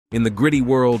In the gritty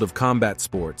world of combat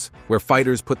sports, where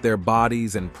fighters put their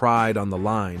bodies and pride on the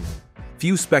line,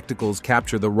 few spectacles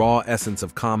capture the raw essence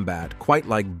of combat quite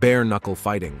like bare-knuckle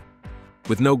fighting.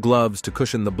 With no gloves to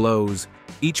cushion the blows,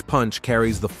 each punch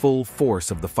carries the full force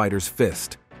of the fighter's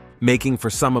fist, making for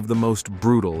some of the most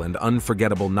brutal and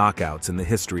unforgettable knockouts in the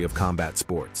history of combat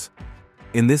sports.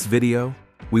 In this video,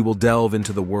 we will delve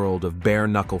into the world of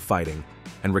bare-knuckle fighting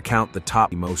and recount the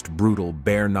top most brutal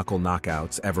bare-knuckle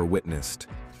knockouts ever witnessed.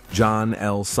 John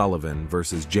L. Sullivan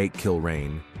versus Jake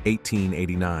Kilrain,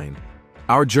 1889.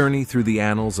 Our journey through the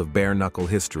annals of bare-knuckle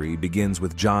history begins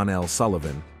with John L.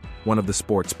 Sullivan, one of the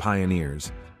sport's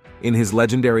pioneers. In his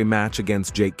legendary match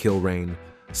against Jake Kilrain,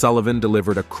 Sullivan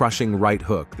delivered a crushing right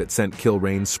hook that sent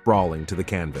Kilrain sprawling to the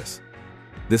canvas.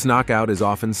 This knockout is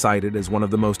often cited as one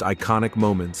of the most iconic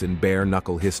moments in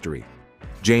bare-knuckle history.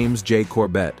 James J.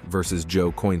 Corbett versus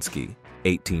Joe Koinski,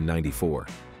 1894.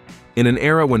 In an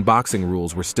era when boxing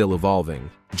rules were still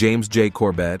evolving, James J.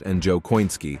 Corbett and Joe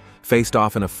Koinski faced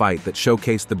off in a fight that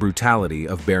showcased the brutality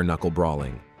of bare-knuckle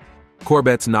brawling.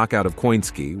 Corbett's knockout of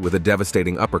Koinski with a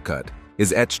devastating uppercut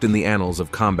is etched in the annals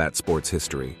of combat sports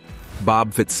history.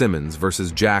 Bob Fitzsimmons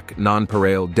versus Jack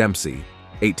Nonpareil Dempsey,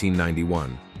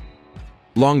 1891.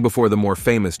 Long before the more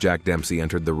famous Jack Dempsey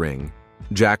entered the ring,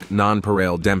 Jack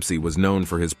Nonpareil Dempsey was known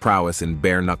for his prowess in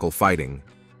bare-knuckle fighting.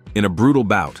 In a brutal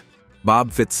bout,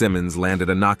 Bob Fitzsimmons landed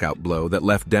a knockout blow that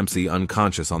left Dempsey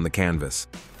unconscious on the canvas.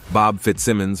 Bob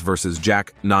Fitzsimmons versus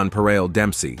Jack Nonpareil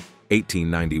Dempsey,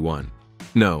 1891.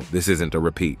 No, this isn't a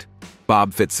repeat.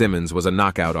 Bob Fitzsimmons was a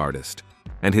knockout artist,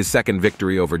 and his second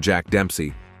victory over Jack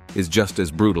Dempsey is just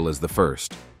as brutal as the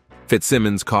first.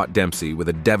 Fitzsimmons caught Dempsey with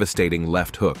a devastating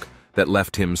left hook that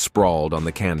left him sprawled on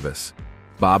the canvas.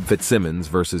 Bob Fitzsimmons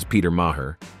versus Peter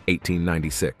Maher,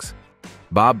 1896.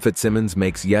 Bob Fitzsimmons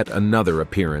makes yet another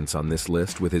appearance on this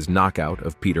list with his knockout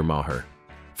of Peter Maher.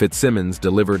 Fitzsimmons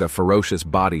delivered a ferocious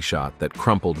body shot that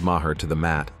crumpled Maher to the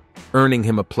mat, earning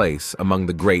him a place among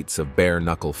the greats of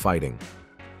bare-knuckle fighting.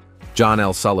 John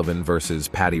L. Sullivan versus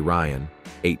Paddy Ryan,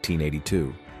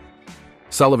 1882.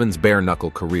 Sullivan's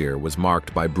bare-knuckle career was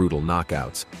marked by brutal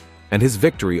knockouts, and his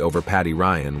victory over Paddy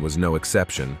Ryan was no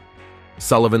exception.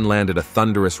 Sullivan landed a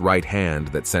thunderous right hand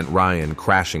that sent Ryan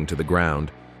crashing to the ground,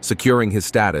 securing his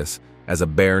status as a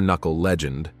bare-knuckle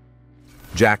legend.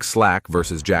 Jack Slack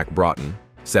versus Jack Broughton,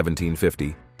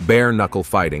 1750. Bare-knuckle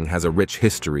fighting has a rich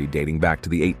history dating back to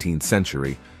the 18th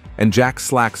century, and Jack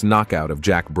Slack's knockout of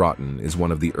Jack Broughton is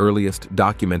one of the earliest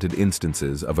documented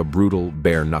instances of a brutal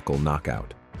bare-knuckle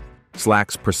knockout.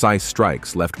 Slack's precise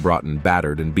strikes left Broughton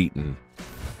battered and beaten.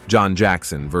 John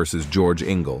Jackson versus George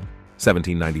Ingle,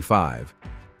 1795.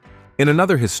 In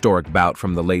another historic bout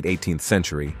from the late 18th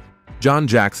century, John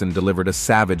Jackson delivered a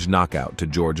savage knockout to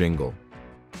George Ingle.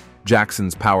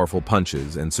 Jackson's powerful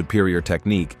punches and superior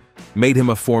technique made him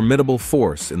a formidable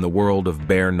force in the world of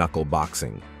bare-knuckle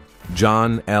boxing.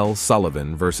 John L.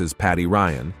 Sullivan versus Paddy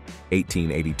Ryan,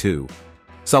 1882.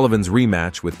 Sullivan's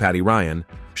rematch with Paddy Ryan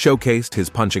showcased his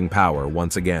punching power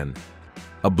once again.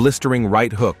 A blistering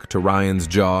right hook to Ryan's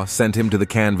jaw sent him to the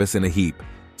canvas in a heap,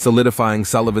 solidifying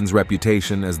Sullivan's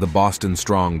reputation as the Boston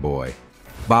Strong Boy.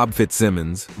 Bob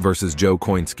Fitzsimmons versus Joe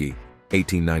Koinski,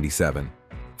 1897.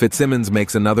 Fitzsimmons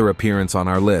makes another appearance on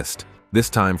our list, this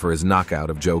time for his knockout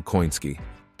of Joe Koinski.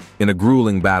 In a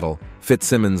grueling battle,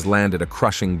 Fitzsimmons landed a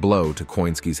crushing blow to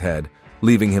Koinski's head,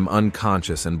 leaving him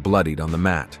unconscious and bloodied on the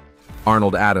mat.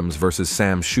 Arnold Adams versus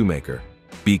Sam Shoemaker,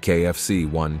 BKFC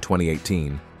 1,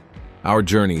 2018. Our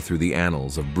journey through the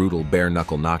annals of brutal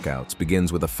bare-knuckle knockouts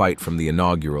begins with a fight from the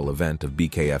inaugural event of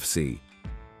BKFC.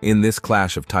 In this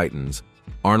clash of titans,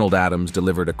 Arnold Adams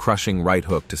delivered a crushing right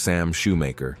hook to Sam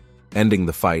Shoemaker, ending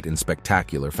the fight in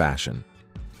spectacular fashion.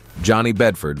 Johnny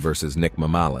Bedford versus Nick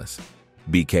Mamalis,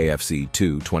 BKFC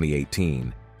 2,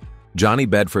 2018. Johnny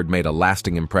Bedford made a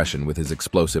lasting impression with his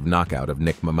explosive knockout of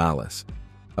Nick Mamalis.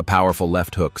 A powerful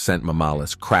left hook sent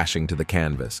Mamalis crashing to the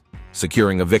canvas,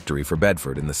 securing a victory for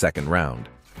Bedford in the second round.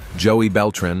 Joey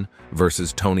Beltran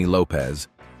versus Tony Lopez,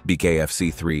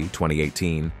 BKFC 3,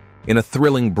 2018. In a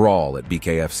thrilling brawl at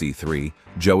BKFC 3,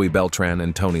 Joey Beltran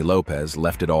and Tony Lopez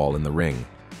left it all in the ring.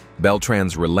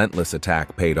 Beltran's relentless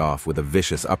attack paid off with a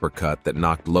vicious uppercut that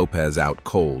knocked Lopez out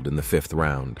cold in the fifth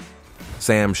round.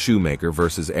 Sam Shoemaker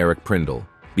versus Eric Prindle,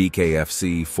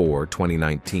 BKFC 4,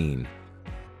 2019.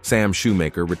 Sam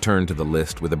Shoemaker returned to the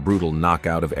list with a brutal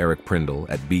knockout of Eric Prindle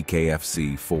at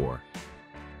BKFC 4.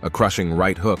 A crushing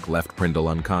right hook left Prindle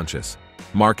unconscious,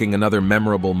 marking another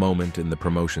memorable moment in the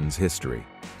promotion's history.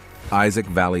 Isaac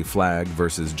Valley Flag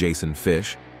versus Jason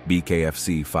Fish,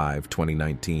 BKFC 5,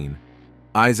 2019.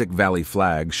 Isaac Valley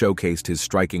Flag showcased his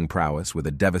striking prowess with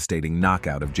a devastating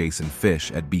knockout of Jason Fish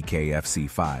at BKFC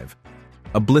 5.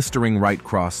 A blistering right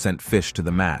cross sent Fish to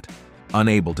the mat,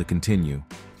 unable to continue.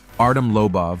 Artem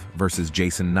Lobov versus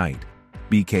Jason Knight,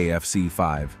 BKFC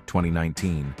 5,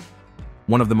 2019.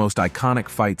 One of the most iconic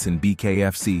fights in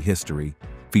BKFC history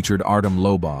featured Artem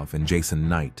Lobov and Jason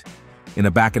Knight. In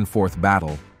a back-and-forth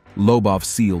battle, Lobov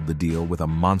sealed the deal with a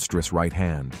monstrous right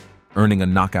hand, earning a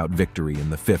knockout victory in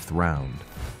the 5th round.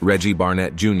 Reggie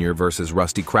Barnett Jr. versus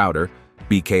Rusty Crowder,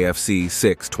 BKFC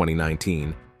 6,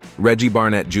 2019. Reggie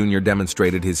Barnett Jr.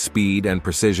 demonstrated his speed and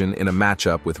precision in a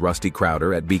matchup with Rusty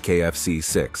Crowder at BKFC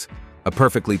 6. A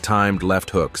perfectly timed left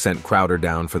hook sent Crowder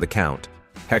down for the count.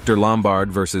 Hector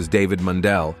Lombard versus David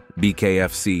Mundell,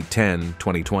 BKFC 10,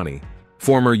 2020.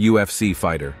 Former UFC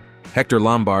fighter, Hector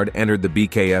Lombard entered the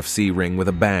BKFC ring with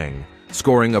a bang,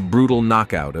 scoring a brutal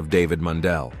knockout of David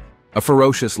Mundell. A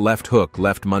ferocious left hook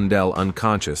left Mundell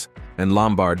unconscious and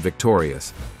Lombard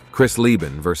victorious. Chris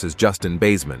Lieben versus Justin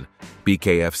Baseman,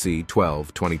 BKFC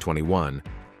 12, 2021.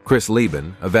 Chris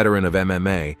Lieben, a veteran of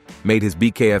MMA, made his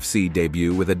BKFC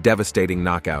debut with a devastating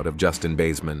knockout of Justin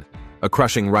Baseman. A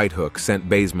crushing right hook sent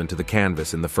Baseman to the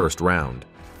canvas in the 1st round.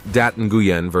 Dat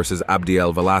Nguyen versus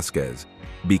Abdiel Velasquez,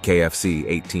 BKFC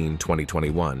 18,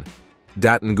 2021.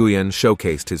 Dat Nguyen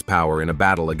showcased his power in a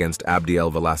battle against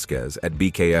Abdiel Velasquez at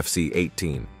BKFC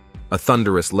 18. A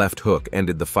thunderous left hook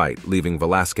ended the fight, leaving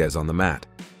Velasquez on the mat.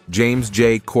 James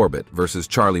J. Corbett versus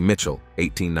Charlie Mitchell,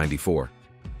 1894.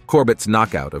 Corbett's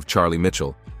knockout of Charlie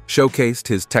Mitchell showcased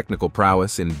his technical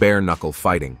prowess in bare-knuckle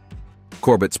fighting.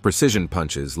 Corbett's precision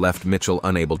punches left Mitchell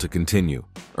unable to continue,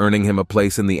 earning him a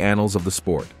place in the annals of the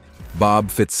sport.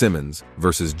 Bob Fitzsimmons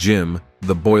versus Jim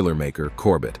the Boilermaker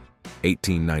Corbett,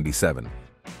 1897.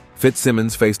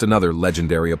 Fitzsimmons faced another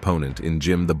legendary opponent in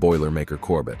Jim the Boilermaker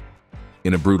Corbett.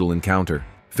 In a brutal encounter,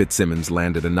 Fitzsimmons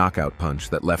landed a knockout punch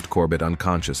that left Corbett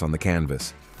unconscious on the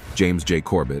canvas. James J.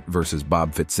 Corbett versus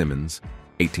Bob Fitzsimmons,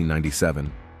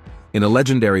 1897. In a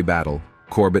legendary battle,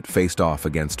 Corbett faced off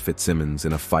against Fitzsimmons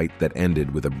in a fight that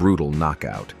ended with a brutal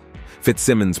knockout.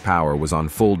 Fitzsimmons' power was on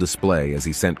full display as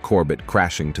he sent Corbett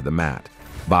crashing to the mat.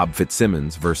 Bob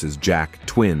Fitzsimmons versus Jack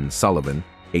Twin Sullivan,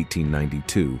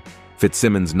 1892.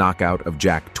 Fitzsimmons' knockout of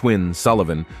Jack Twin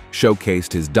Sullivan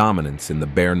showcased his dominance in the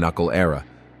bare-knuckle era.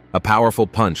 A powerful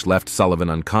punch left Sullivan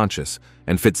unconscious,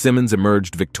 and Fitzsimmons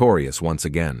emerged victorious once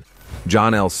again.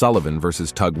 John L. Sullivan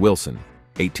versus Tug Wilson,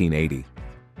 1880.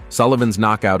 Sullivan's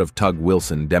knockout of Tug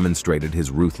Wilson demonstrated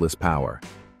his ruthless power.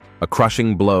 A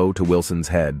crushing blow to Wilson's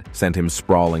head sent him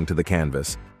sprawling to the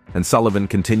canvas, and Sullivan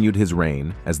continued his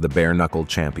reign as the bare-knuckle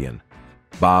champion.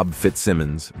 Bob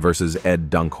Fitzsimmons versus Ed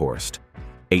Dunkhorst,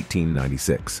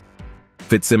 1896.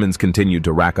 Fitzsimmons continued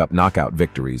to rack up knockout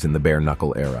victories in the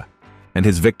bare-knuckle era, and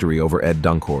his victory over Ed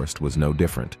Dunkhorst was no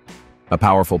different. A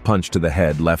powerful punch to the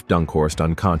head left Dunkhorst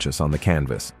unconscious on the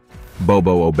canvas.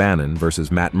 Bobo O'Bannon versus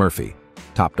Matt Murphy,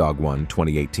 Top Dog 1,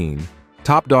 2018.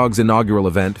 Top Dog's inaugural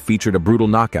event featured a brutal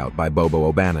knockout by Bobo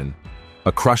O'Bannon.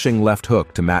 A crushing left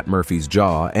hook to Matt Murphy's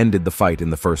jaw ended the fight in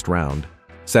the 1st round,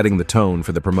 setting the tone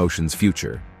for the promotion's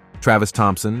future. Travis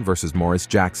Thompson versus Morris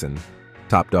Jackson,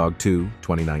 Top Dog 2,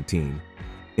 2019.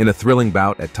 In a thrilling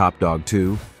bout at Top Dog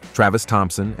 2, Travis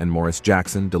Thompson and Morris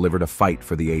Jackson delivered a fight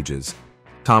for the ages.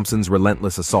 Thompson's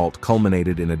relentless assault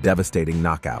culminated in a devastating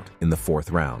knockout in the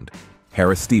 4th round.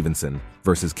 Harris Stevenson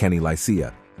versus Kenny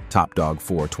Lycia, Top Dog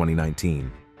 4,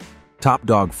 2019. Top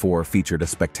Dog 4 featured a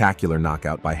spectacular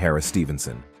knockout by Harris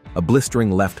Stevenson. A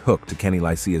blistering left hook to Kenny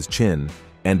Lycia's chin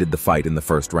ended the fight in the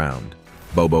 1st round.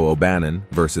 Bobo O'Bannon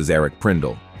versus Eric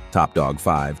Prindle, Top Dog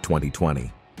 5,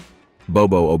 2020.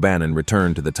 Bobo O'Bannon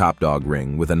returned to the Top Dog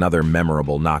ring with another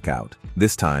memorable knockout,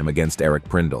 this time against Eric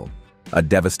Prindle. A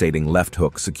devastating left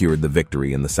hook secured the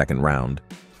victory in the 2nd round.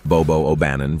 Bobo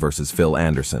O'Bannon versus Phil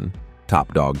Anderson,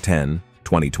 Top Dog 10,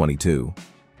 2022.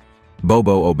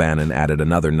 Bobo O'Bannon added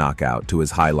another knockout to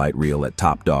his highlight reel at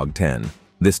Top Dog 10,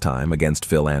 this time against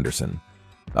Phil Anderson.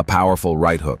 A powerful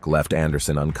right hook left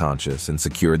Anderson unconscious and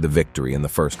secured the victory in the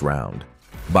 1st round.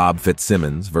 Bob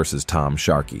Fitzsimmons versus Tom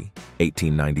Sharkey,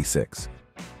 1896.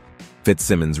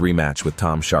 Fitzsimmons' rematch with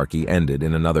Tom Sharkey ended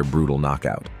in another brutal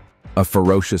knockout. A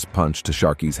ferocious punch to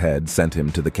Sharkey's head sent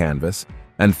him to the canvas,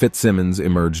 and Fitzsimmons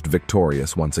emerged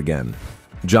victorious once again.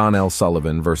 John L.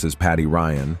 Sullivan versus Paddy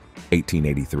Ryan,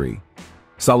 1883.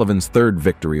 Sullivan's 3rd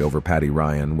victory over Paddy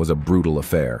Ryan was a brutal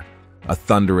affair. A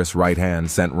thunderous right hand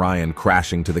sent Ryan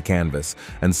crashing to the canvas,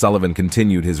 and Sullivan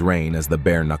continued his reign as the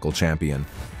bare-knuckle champion.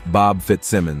 Bob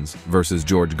Fitzsimmons versus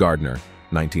George Gardner,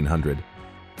 1900.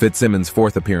 Fitzsimmons'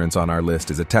 4th appearance on our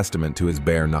list is a testament to his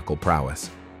bare-knuckle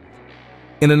prowess.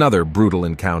 In another brutal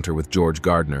encounter with George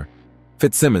Gardner,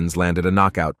 Fitzsimmons landed a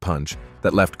knockout punch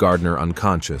that left Gardner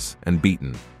unconscious and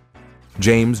beaten.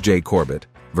 James J. Corbett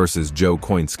versus Joe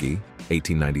Koinski,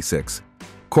 1896.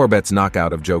 Corbett's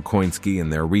knockout of Joe Koinski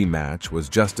in their rematch was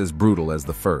just as brutal as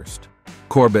the first.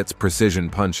 Corbett's precision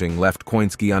punching left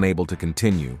Koinski unable to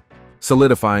continue,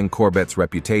 solidifying Corbett's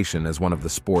reputation as one of the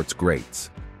sport's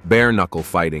greats. Bare-knuckle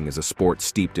fighting is a sport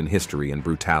steeped in history and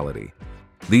brutality.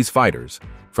 These fighters,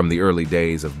 from the early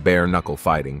days of bare-knuckle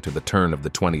fighting to the turn of the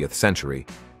 20th century,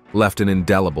 left an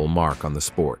indelible mark on the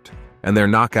sport, and their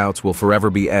knockouts will forever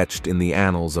be etched in the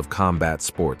annals of combat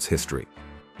sports history.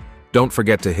 Don't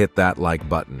forget to hit that like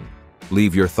button.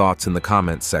 Leave your thoughts in the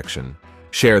comments section.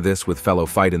 Share this with fellow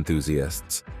fight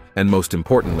enthusiasts. And most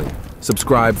importantly,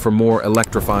 subscribe for more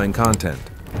electrifying content.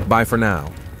 Bye for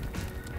now.